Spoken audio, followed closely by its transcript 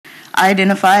I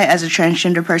identify as a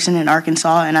transgender person in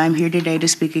Arkansas, and I'm here today to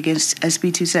speak against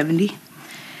SB270.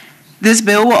 This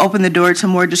bill will open the door to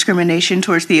more discrimination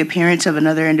towards the appearance of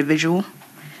another individual.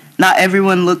 Not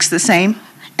everyone looks the same,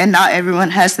 and not everyone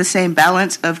has the same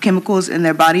balance of chemicals in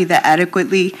their body that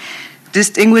adequately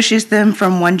distinguishes them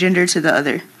from one gender to the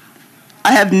other.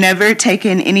 I have never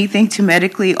taken anything to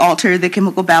medically alter the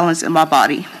chemical balance in my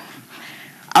body.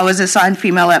 I was assigned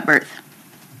female at birth.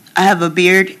 I have a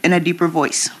beard and a deeper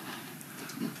voice.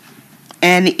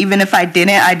 And even if I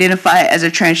didn't identify as a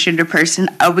transgender person,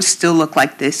 I would still look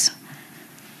like this.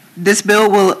 This bill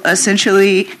will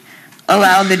essentially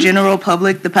allow the general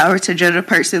public the power to judge a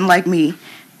person like me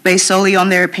based solely on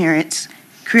their appearance,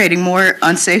 creating more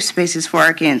unsafe spaces for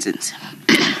Arkansans.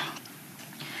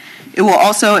 It will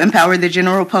also empower the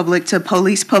general public to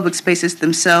police public spaces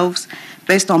themselves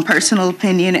based on personal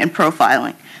opinion and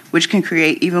profiling, which can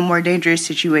create even more dangerous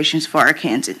situations for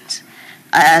Arkansans.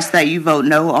 I ask that you vote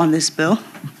no on this bill.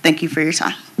 Thank you for your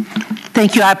time.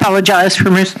 Thank you. I apologize for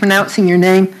mispronouncing your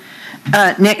name.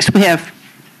 Next, we have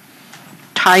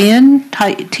Tien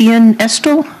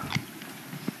Estel.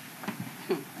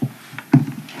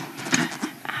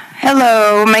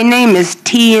 Hello, my name is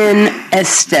Tien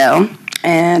Estel,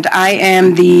 and I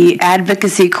am the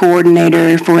Advocacy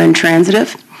Coordinator for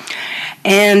Intransitive.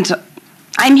 And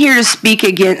I'm here to speak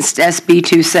against SB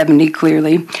 270,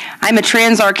 clearly. I'm a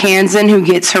trans Arkansan who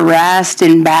gets harassed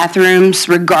in bathrooms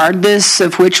regardless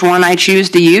of which one I choose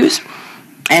to use.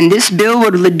 And this bill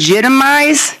would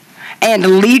legitimize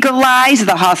and legalize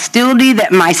the hostility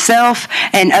that myself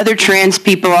and other trans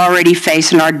people already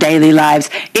face in our daily lives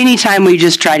anytime we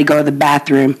just try to go to the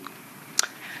bathroom.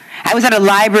 I was at a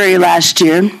library last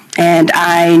year, and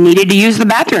I needed to use the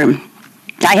bathroom.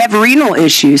 I have renal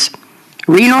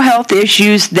health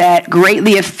issues that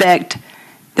greatly affect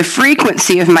the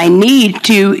frequency of my need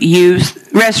to use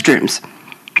restrooms.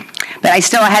 But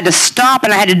I had to stop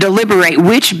and I had to deliberate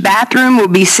which bathroom will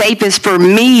be safest for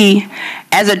me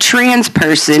as a trans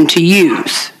person to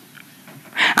use.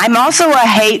 I'm also a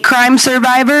hate crime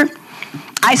survivor.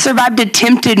 I survived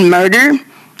attempted murder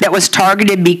that was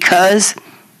targeted because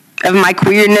of my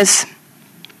queerness.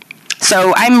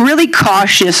 So I'm really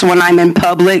cautious when I'm in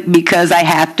public because I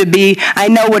have to be. I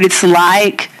know what it's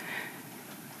like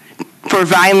for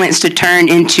violence to turn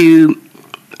into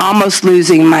almost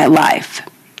losing my life.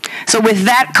 So with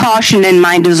that caution in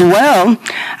mind as well,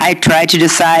 I try to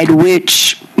decide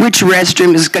which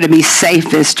restroom is going to be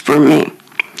safest for me.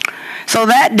 So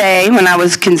that day, when I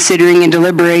was considering and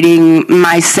deliberating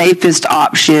my safest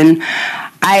option,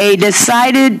 I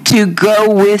decided to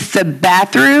go with the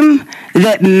bathroom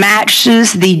that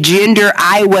matches the gender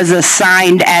I was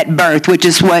assigned at birth, which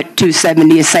is what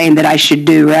 270 is saying that I should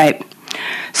do, right?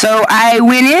 So I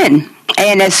went in,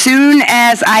 and as soon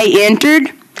as I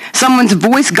entered, someone's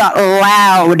voice got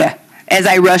loud as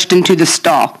I rushed into the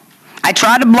stall. I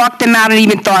tried to block them out and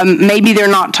even thought maybe they're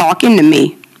not talking to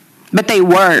me, but they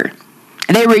were.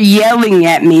 They were yelling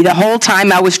at me the whole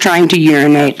time I was trying to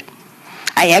urinate.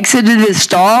 I exited the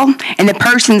stall, and the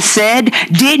person said,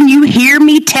 "Didn't you hear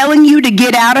me telling you to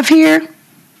get out of here?"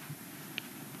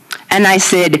 And I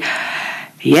said,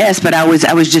 "Yes, but I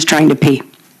was just trying to pee."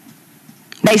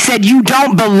 They said, "You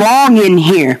don't belong in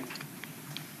here."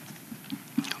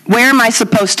 Where am I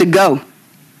supposed to go?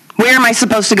 Where am I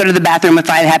supposed to go to the bathroom if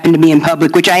I happen to be in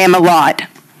public, which I am a lot?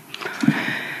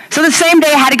 So the same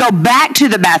day I had to go back to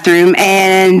the bathroom,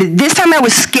 and this time I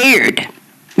was scared.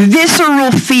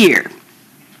 Visceral fear.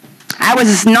 I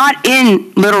was not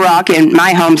in Little Rock, in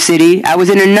my home city. I was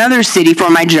in another city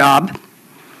for my job.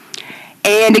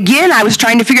 And again, I was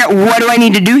trying to figure out, what do I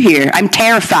need to do here? I'm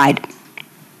terrified.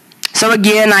 So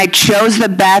again, I chose the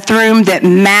bathroom that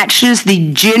matches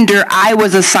the gender I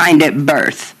was assigned at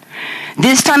birth.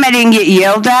 This time I didn't get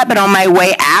yelled at, but on my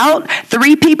way out,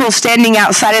 3 people standing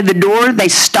outside of the door, they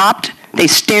stopped. They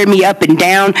stared me up and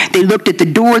down. They looked at the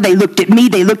door. They looked at me.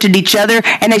 They looked at each other,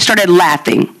 and they started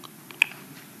laughing.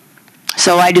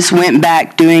 So I just went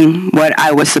back doing what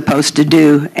I was supposed to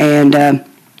do and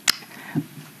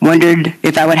wondered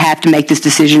if I would have to make this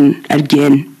decision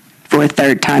again for a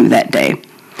third time that day.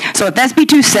 So if SB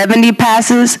 270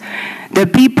 passes, the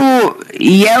people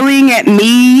yelling at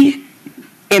me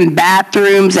in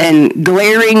bathrooms and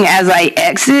glaring as I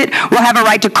exit will have a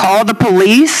right to call the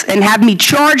police and have me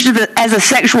charged as a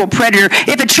sexual predator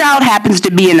if a child happens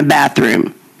to be in a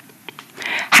bathroom.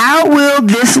 How will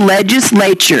this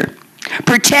legislature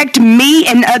protect me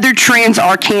and other trans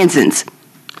Arkansans?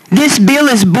 This bill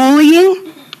is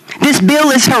bullying. This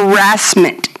bill is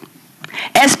harassment.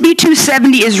 SB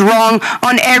 270 is wrong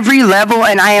on every level,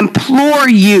 and I implore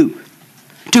you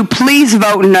to please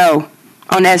vote no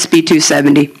on SB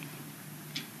 270.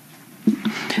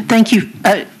 Thank you.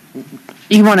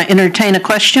 You want to entertain a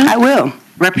question? I will.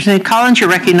 Representative Collins, you're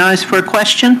recognized for a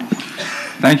question.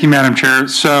 Thank you, Madam Chair.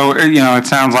 So, it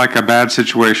sounds like a bad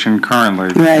situation currently.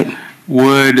 Right. How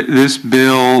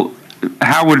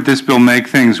would this bill make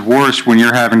things worse when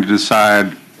you're having to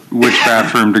decide which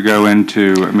bathroom to go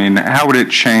into? I mean, how would it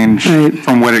change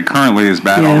from what it currently is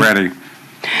bad already?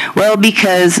 Well,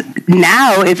 because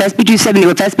now, if SB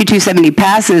 270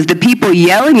 passes, the people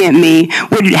yelling at me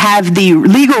would have the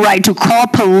legal right to call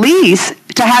police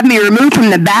to have me removed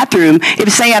from the bathroom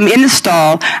if, say, I'm in the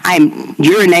stall, I'm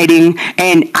urinating,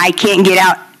 and I can't get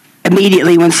out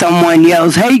immediately when someone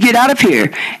yells, "Hey, get out of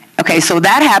here." Okay, so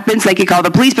that happens, they could call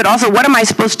the police, but also what am I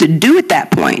supposed to do at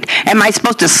that point? Am I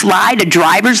supposed to slide a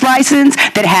driver's license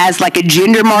that has like a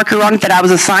gender marker on it that I was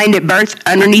assigned at birth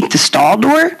underneath the stall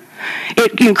door?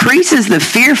 It increases the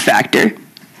fear factor.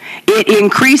 It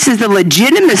increases the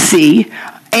legitimacy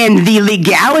and the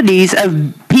legalities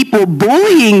of people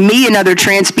bullying me and other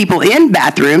trans people in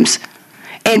bathrooms,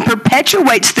 and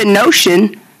perpetuates the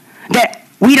notion that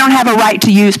we don't have a right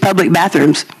to use public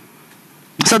bathrooms.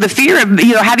 So the fear of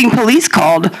having police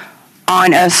called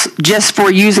on us just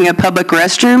for using a public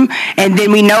restroom, and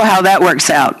then we know how that works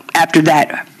out after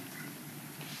that.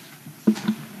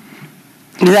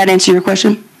 Does that answer your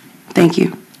question? Thank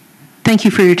you. Thank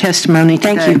you for your testimony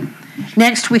today. Thank you.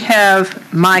 Next, we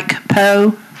have Mike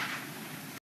Poe.